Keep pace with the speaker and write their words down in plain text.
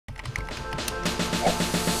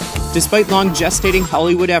Despite long gestating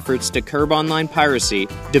Hollywood efforts to curb online piracy,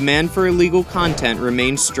 demand for illegal content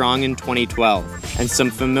remained strong in 2012, and some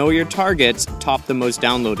familiar targets topped the most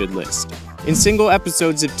downloaded list. In single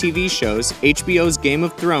episodes of TV shows, HBO's Game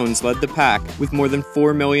of Thrones led the pack with more than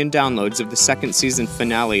 4 million downloads of the second season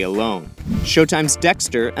finale alone. Showtime's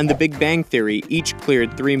Dexter and The Big Bang Theory each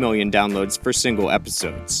cleared 3 million downloads for single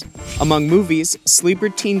episodes. Among movies, sleeper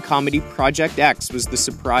teen comedy Project X was the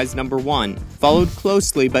surprise #1, followed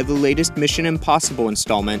closely by the latest Mission Impossible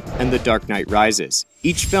installment and The Dark Knight Rises.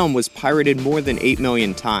 Each film was pirated more than 8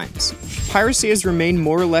 million times. Piracy has remained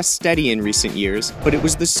more or less steady in recent years, but it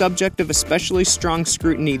was the subject of especially strong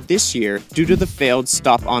scrutiny this year due to the failed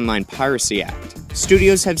Stop Online Piracy Act.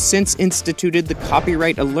 Studios have since instituted the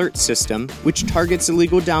Copyright Alert System, which targets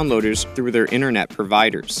illegal downloaders through their internet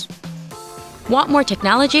providers. Want more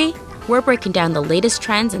technology? We're breaking down the latest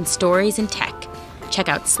trends and stories in tech. Check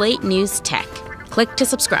out Slate News Tech. Click to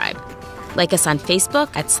subscribe. Like us on Facebook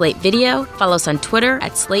at Slate Video, follow us on Twitter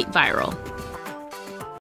at Slate Viral.